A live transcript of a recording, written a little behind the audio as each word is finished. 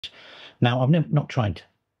Now, I've not tried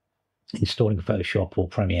installing Photoshop or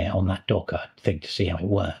Premiere on that Docker thing to see how it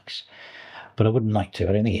works, but I wouldn't like to.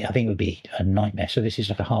 I think it would be a nightmare. So this is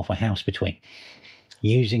like a halfway house between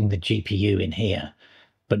using the GPU in here,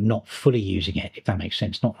 but not fully using it, if that makes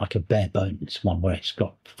sense. Not like a bare bones one where it's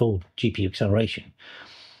got full GPU acceleration,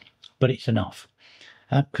 but it's enough.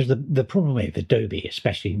 Because the problem with Adobe,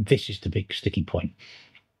 especially, this is the big sticking point,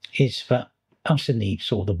 is for us in the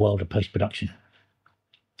sort of the world of post-production,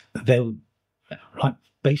 they'll, like,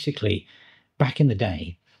 basically, back in the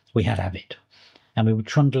day, we had Avid, and we were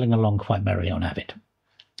trundling along quite merrily on Avid.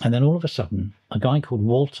 And then all of a sudden, a guy called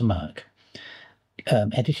Walter Merck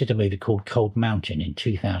edited a movie called Cold Mountain in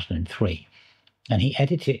 2003, and he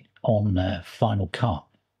edited it on FinalCut.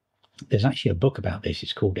 There's actually a book about this.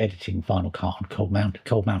 It's called Editing Final Cut on Cold Mountain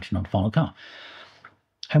on FinalCut.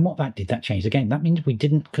 And what that did, that changed the game. That means we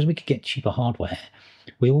didn't, because we could get cheaper hardware,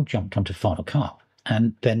 we all jumped onto FinalCut.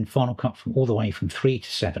 And then FinalCut, from all the way from 3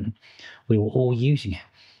 to 7, we were all using it.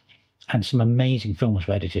 And some amazing films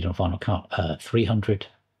were edited on FinalCut. 300,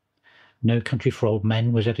 No Country for Old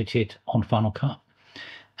Men was edited on FinalCut,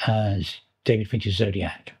 as David Fincher's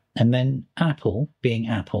Zodiac. And then Apple, being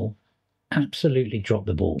Apple, absolutely dropped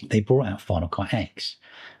the ball. They brought out Final Cut X.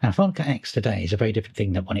 Now, Final Cut X today is a very different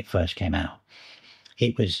thing than when it first came out.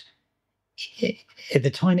 It was, at the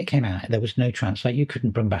time it came out, there was no translate. You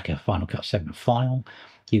couldn't bring back a Final Cut 7 file.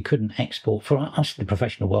 You couldn't export. For us in the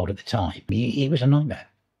professional world at the time, it was a nightmare,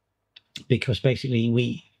 because basically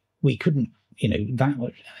we couldn't,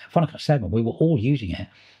 that Final Cut 7, we were all using it,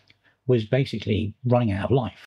 was basically running out of life.